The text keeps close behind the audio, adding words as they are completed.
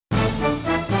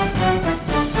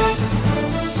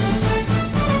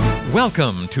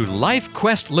Welcome to Life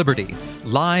Quest Liberty,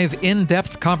 live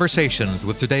in-depth conversations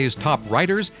with today's top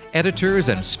writers, editors,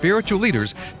 and spiritual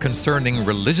leaders concerning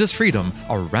religious freedom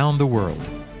around the world.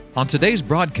 On today's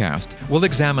broadcast, we'll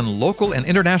examine local and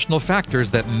international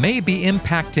factors that may be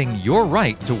impacting your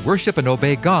right to worship and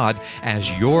obey God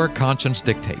as your conscience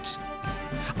dictates.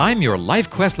 I'm your Life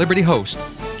Quest Liberty host,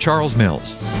 Charles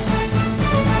Mills.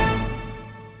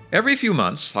 Every few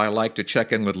months, I like to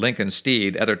check in with Lincoln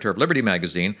Steed, editor of Liberty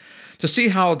magazine, to see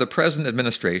how the present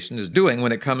administration is doing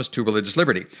when it comes to religious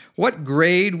liberty. What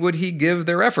grade would he give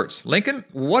their efforts? Lincoln,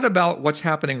 what about what's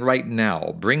happening right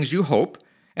now brings you hope,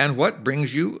 and what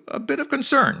brings you a bit of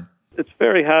concern? It's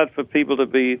very hard for people to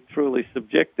be truly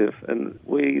subjective, and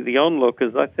we, the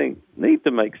onlookers, I think, need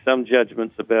to make some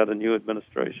judgments about a new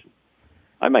administration.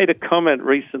 I made a comment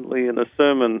recently in a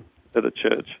sermon at a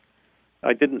church.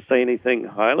 I didn't say anything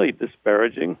highly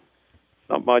disparaging. It's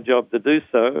not my job to do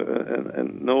so,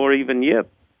 and nor even yet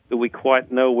do we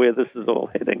quite know where this is all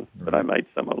heading, but I made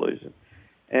some allusion.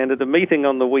 And at a meeting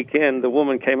on the weekend, a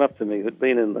woman came up to me who'd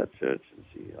been in that church,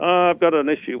 and I've got an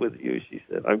issue with you, she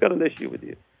said. I've got an issue with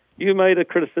you. You made a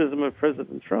criticism of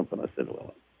President Trump. And I said,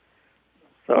 well,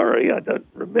 sorry, I don't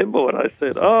remember what I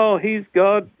said. Oh, he's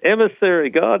God's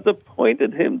emissary. God's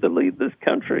appointed him to lead this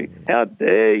country. How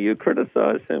dare you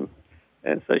criticize him?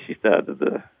 And so she started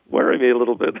to worry me a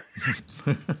little bit.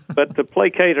 But to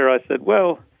placate her, I said,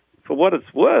 well, for what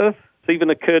it's worth, it's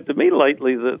even occurred to me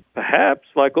lately that perhaps,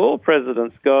 like all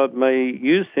presidents, God may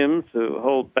use him to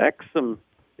hold back some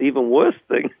even worse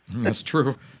things. That's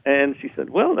true. And she said,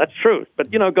 well, that's true.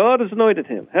 But, God has anointed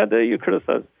him. How dare you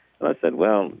criticize? And I said,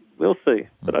 well, we'll see.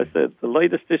 But I said, the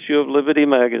latest issue of Liberty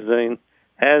magazine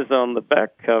has on the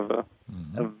back cover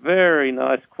a very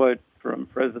nice quote from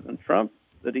President Trump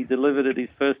that he delivered at his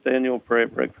first annual prayer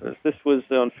breakfast. This was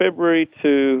on February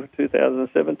 2,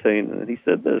 2017, and he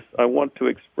said this: I want to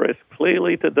express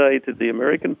clearly today to the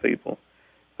American people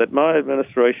that my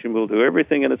administration will do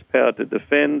everything in its power to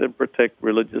defend and protect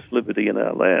religious liberty in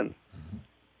our land.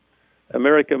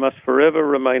 America must forever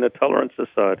remain a tolerant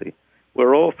society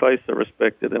where all faiths are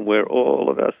respected and where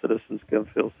all of our citizens can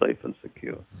feel safe and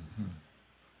secure.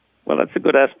 Well, that's a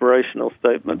good aspirational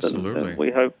statement, and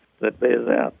we hope that bears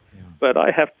out. But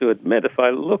I have to admit, if I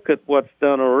look at what's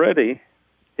done already,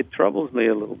 it troubles me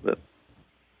a little bit.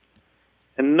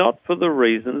 And not for the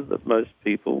reasons that most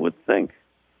people would think.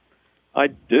 I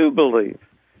do believe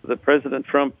that President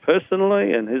Trump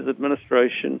personally and his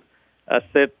administration are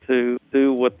set to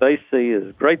do what they see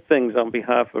as great things on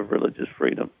behalf of religious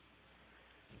freedom.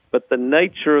 But the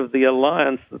nature of the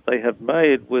alliance that they have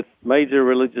made with major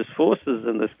religious forces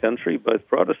in this country, both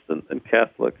Protestant and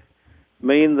Catholic,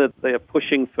 mean that they are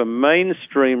pushing for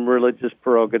mainstream religious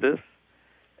prerogatives.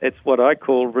 It's what I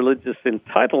call religious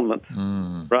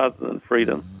entitlement rather than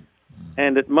freedom.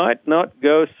 And it might not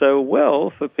go so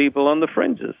well for people on the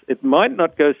fringes. It might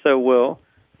not go so well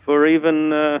for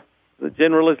even the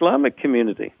general Islamic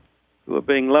community, who are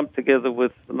being lumped together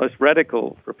with the most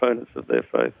radical proponents of their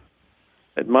faith.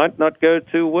 It might not go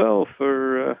too well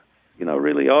for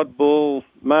really oddball,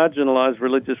 marginalized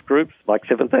religious groups like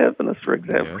Seventh-day Adventists, for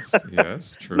example.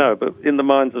 Yes, true. No, but in the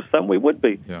minds of some we would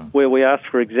be, where we ask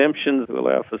for exemptions to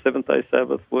allow for seventh-day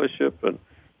Sabbath worship and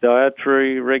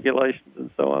dietary regulations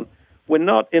and so on. We're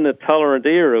not in a tolerant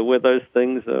era where those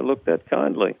things are looked at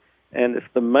kindly. And if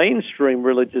the mainstream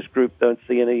religious group don't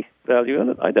see any value in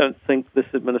it, I don't think this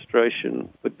administration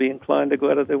would be inclined to go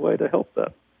out of their way to help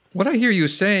that. What I hear you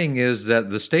saying is that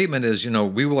the statement is,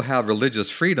 we will have religious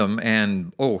freedom,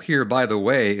 and, here, by the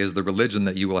way, is the religion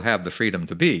that you will have the freedom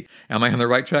to be. Am I on the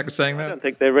right track of saying that? I don't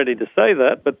think they're ready to say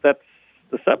that, but that's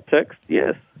the subtext,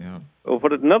 yes. Yeah. Or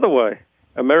put it another way,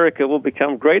 America will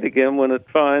become great again when it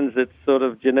finds its sort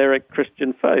of generic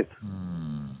Christian faith.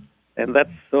 And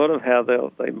that's sort of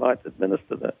how they might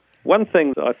administer that. One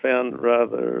thing that I found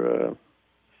rather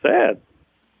sad,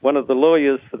 one of the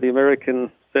lawyers for the American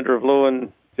Center of Law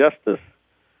and Justice,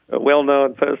 a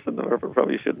well-known person, I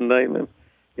probably shouldn't name him.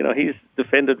 He's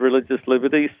defended religious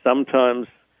liberty, sometimes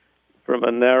from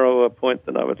a narrower point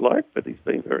than I would like, but he's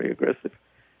been very aggressive.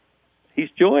 He's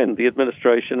joined the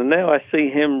administration, and now I see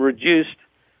him reduced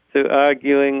to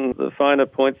arguing the finer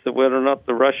points of whether or not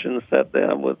the Russians sat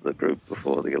down with the group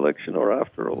before the election or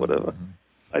after or whatever.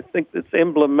 I think it's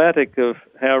emblematic of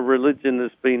how religion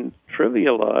has been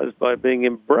trivialized by being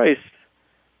embraced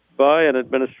by an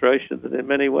administration that in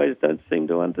many ways don't seem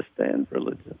to understand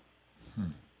religion.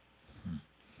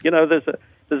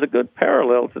 There's a good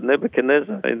parallel to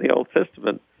Nebuchadnezzar in the Old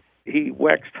Testament. He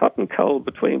waxed hot and cold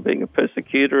between being a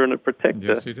persecutor and a protector.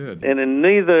 Yes, he did. And in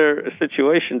neither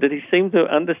situation did he seem to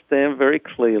understand very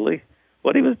clearly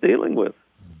what he was dealing with.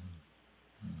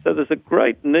 So there's a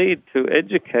great need to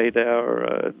educate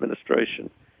our administration,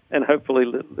 and hopefully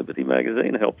Liberty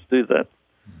Magazine helps do that.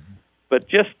 But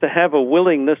just to have a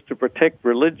willingness to protect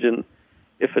religion,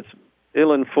 if it's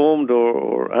ill-informed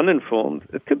or uninformed,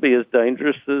 it could be as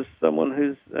dangerous as someone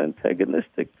who's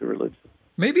antagonistic to religion.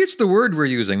 Maybe it's the word we're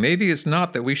using. Maybe it's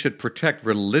not that we should protect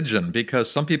religion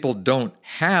because some people don't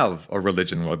have a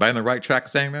religion. Am I on the right track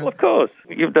saying that? Well, of course.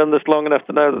 You've done this long enough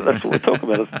to know that that's what we're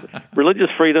talking about. Religious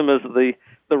freedom is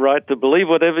the right to believe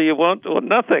whatever you want or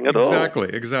nothing at all.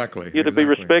 Exactly. You're to be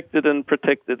respected and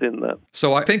protected in that.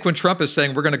 So I think when Trump is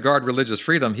saying we're going to guard religious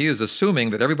freedom, he is assuming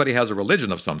that everybody has a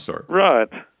religion of some sort. Right.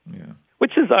 Yeah.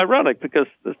 Which is ironic because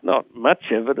there's not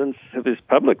much evidence of his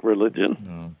public religion.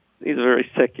 No. He's a very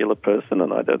secular person,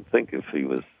 and I don't think if he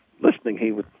was listening,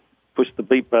 he would push the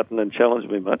beep button and challenge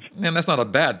me much. And that's not a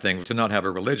bad thing to not have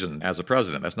a religion as a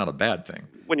president. That's not a bad thing.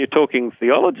 When you're talking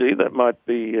theology, that might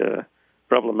be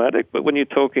problematic, but when you're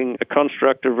talking a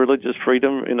construct of religious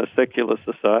freedom in a secular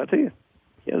society,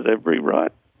 he has every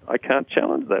right. I can't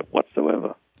challenge that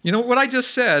whatsoever. You know, what I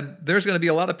just said, there's going to be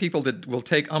a lot of people that will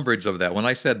take umbrage of that. When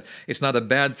I said it's not a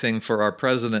bad thing for our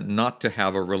president not to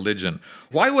have a religion.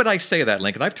 Why would I say that,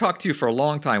 Lincoln? I've talked to you for a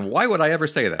long time. Why would I ever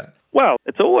say that? Well,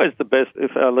 it's always the best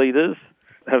if our leaders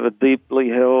have a deeply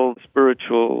held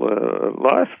spiritual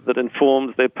life that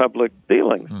informs their public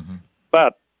dealings. Mm-hmm.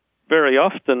 But very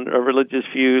often a religious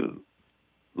view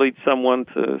leads someone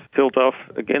to tilt off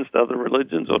against other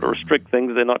religions or to restrict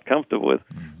things they're not comfortable with.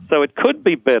 So it could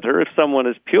be better if someone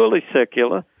is purely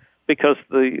secular because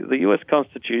the U.S.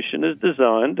 Constitution is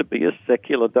designed to be a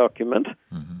secular document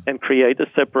and create a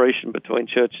separation between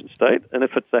church and state. And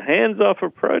if it's a hands-off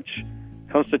approach,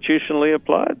 constitutionally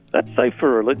applied, that's safe for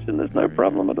religion. There's no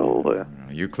problem at all there.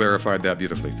 You clarified that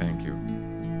beautifully. Thank you.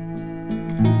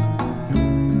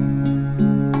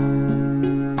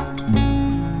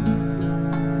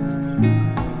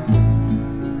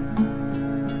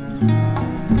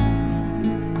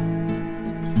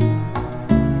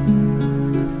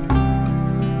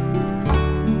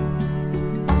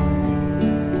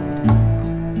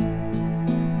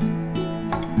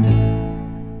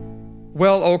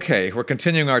 Well, okay, we're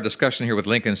continuing our discussion here with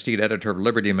Lincoln Steed, editor of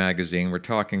Liberty Magazine. We're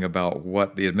talking about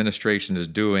what the administration is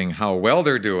doing, how well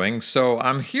they're doing. So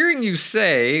I'm hearing you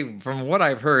say, from what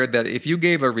I've heard, that if you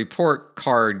gave a report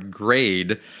card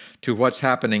grade to what's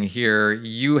happening here,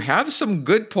 you have some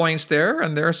good points there,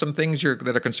 and there are some things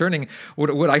that are concerning.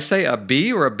 Would I say a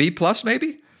B or a B plus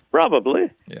maybe? Probably.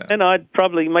 Yeah. And I'd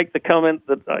probably make the comment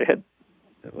that I had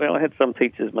some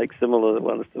teachers make similar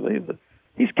ones to me, but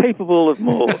he's capable of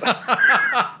more.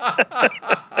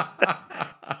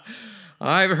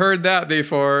 I've heard that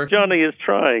before. Johnny is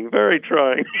trying, very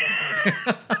trying.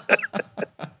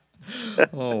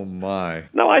 Oh, my.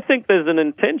 No, I think there's an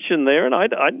intention there, and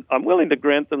I'm willing to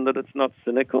grant them that it's not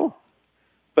cynical,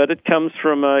 but it comes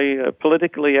from a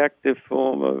politically active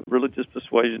form of religious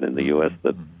persuasion in the U.S.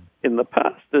 that in the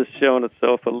past has shown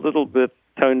itself a little bit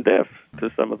tone deaf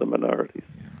to some of the minorities.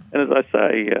 And as I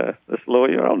say, this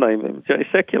lawyer, I'll name him, Jay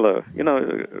Sekulow,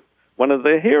 one of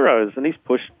their heroes, and he's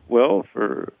pushed well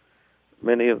for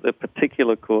many of their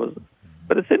particular causes.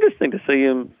 But it's interesting to see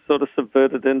him sort of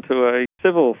subverted into a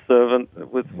civil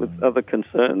servant with other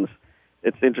concerns.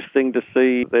 It's interesting to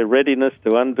see their readiness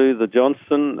to undo the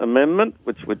Johnson Amendment,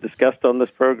 which we discussed on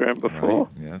this program before,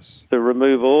 right. Yes. To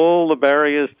remove all the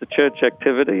barriers to church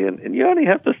activity. And you only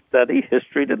have to study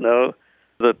history to know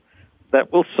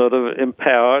that will sort of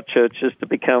empower churches to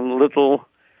become little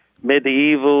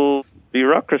medieval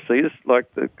bureaucracies like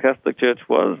the Catholic Church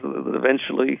was that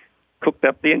eventually cooked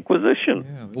up the Inquisition.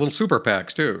 Yeah, little super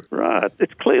PACs, too. Right.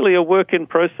 It's clearly a work in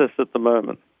process at the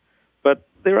moment. But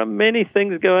there are many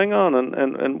things going on,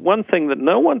 and one thing that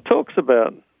no one talks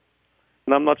about,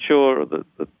 and I'm not sure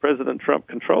that President Trump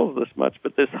controls this much,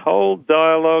 but this whole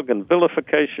dialogue and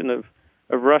vilification of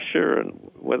Russia and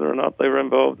whether or not they were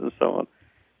involved and so on,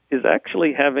 is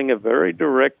actually having a very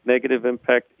direct negative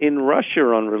impact in Russia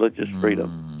on religious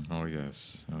freedom. Oh,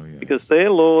 yes. Because their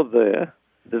law there,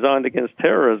 designed against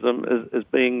terrorism, is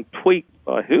being tweaked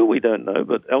by who we don't know,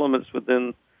 but elements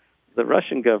within the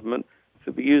Russian government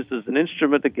to be used as an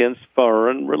instrument against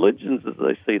foreign religions as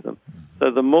they see them. So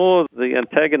the more the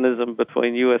antagonism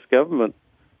between U.S. government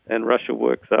and Russia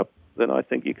works up, then I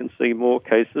think you can see more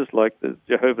cases like the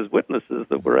Jehovah's Witnesses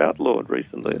that were outlawed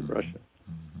recently in Russia.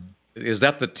 Is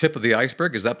that the tip of the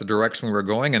iceberg? Is that the direction we're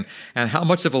going? And how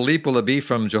much of a leap will it be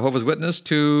from Jehovah's Witness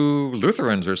to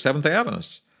Lutherans or Seventh-day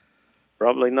Adventists?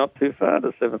 Probably not too far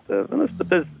to Seventh-day Adventists, but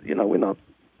there's, we're not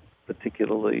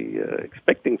particularly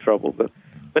expecting trouble.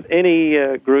 But any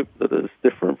group that is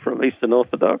different from Eastern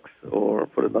Orthodox, or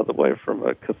put another way, from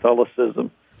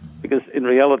Catholicism, Because in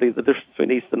reality, the difference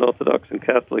between Eastern Orthodox and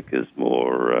Catholic is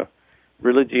more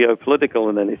religio-political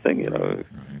than anything,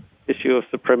 issue of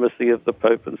supremacy of the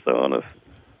Pope and so on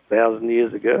 1,000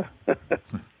 years ago.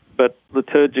 But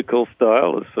liturgical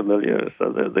style is familiar,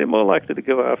 so they're more likely to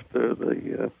go after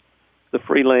the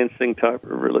freelancing type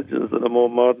of religions that are more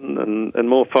modern and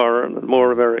more foreign and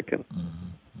more American.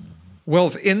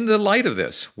 Well, in the light of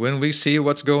this, when we see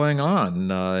what's going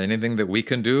on, anything that we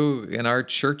can do in our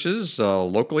churches,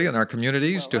 locally, in our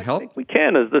communities to help? I think we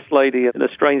can, as this lady in a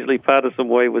strangely partisan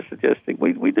way was suggesting.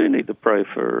 We do need to pray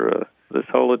for this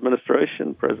whole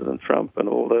administration, President Trump and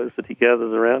all those that he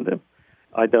gathers around him.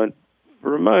 I don't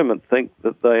for a moment think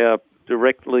that they are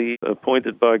directly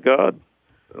appointed by God.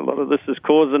 A lot of this is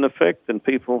cause and effect, and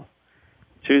people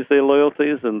choose their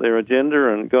loyalties and their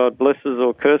agenda, and God blesses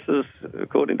or curses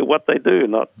according to what they do,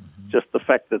 not just the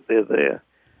fact that they're there.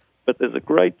 But there's a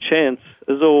great chance,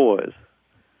 as always,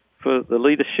 for the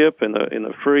leadership in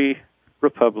a free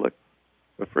republic,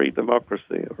 a free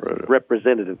democracy, or a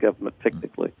representative government,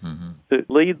 technically, to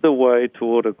lead the way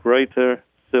toward a greater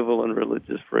civil and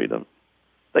religious freedom.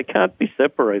 They can't be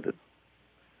separated.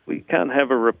 We can't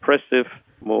have a repressive,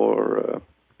 more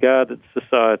guarded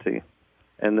society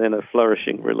and then a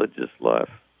flourishing religious life.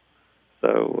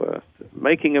 So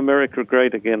making America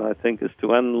great again, I think, is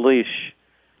to unleash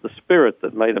the spirit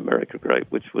that made America great,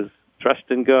 which was trust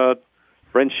in God,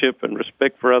 friendship and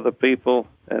respect for other people,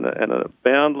 and a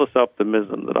boundless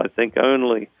optimism that I think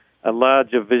only a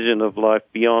larger vision of life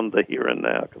beyond the here and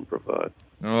now can provide.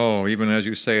 Oh, even as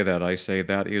you say that, I say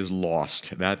that is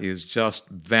lost. That is just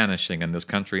vanishing in this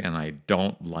country, and I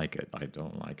don't like it. I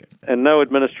don't like it. And no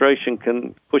administration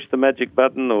can push the magic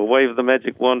button or wave the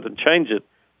magic wand and change it,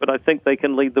 but I think they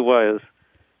can lead the way,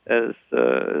 as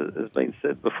has been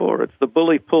said before. It's the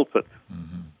bully pulpit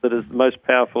that is the most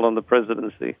powerful on the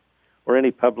presidency or any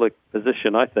public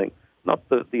position, I think. Not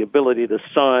the ability to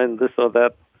sign this or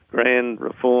that grand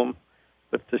reform,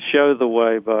 but to show the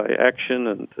way by action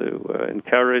and to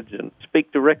encourage and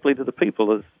speak directly to the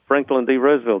people, as Franklin D.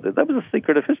 Roosevelt did. That was the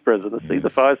secret of his presidency, the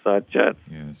fireside chat.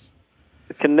 Yes.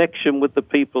 The connection with the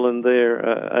people and their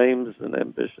aims and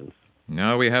ambitions.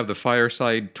 Now we have the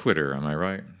fireside Twitter, am I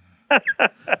right?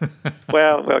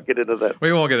 Well, we'll get into that.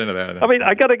 We won't get into that. I mean,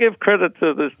 I got to give credit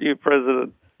to this new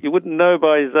president. You wouldn't know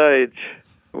by his age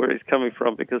where he's coming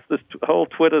from, because this whole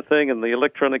Twitter thing and the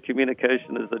electronic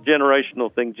communication is a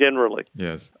generational thing generally.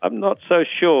 Yes. I'm not so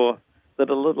sure that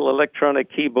a little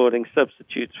electronic keyboarding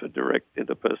substitutes for direct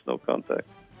interpersonal contact.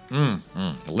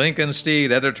 Lincoln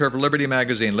Steed, editor of Liberty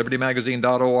Magazine.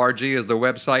 LibertyMagazine.org is the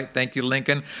website. Thank you,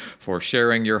 Lincoln, for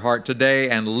sharing your heart today.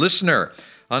 And listener,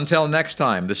 until next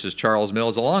time, this is Charles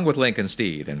Mills along with Lincoln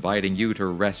Steed, inviting you to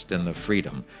rest in the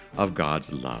freedom of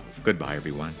God's love. Goodbye,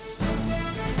 everyone.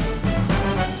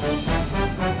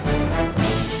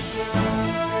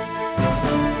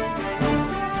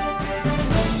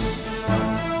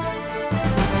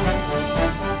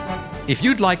 If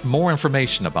you'd like more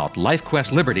information about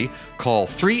LifeQuest Liberty, call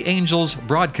Three Angels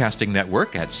Broadcasting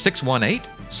Network at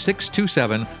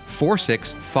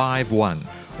 618-627-4651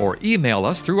 or email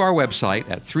us through our website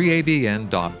at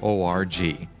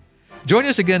 3abn.org. Join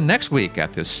us again next week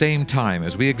at this same time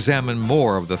as we examine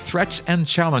more of the threats and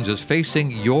challenges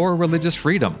facing your religious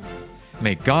freedom.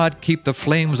 May God keep the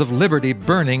flames of liberty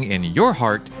burning in your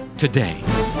heart today.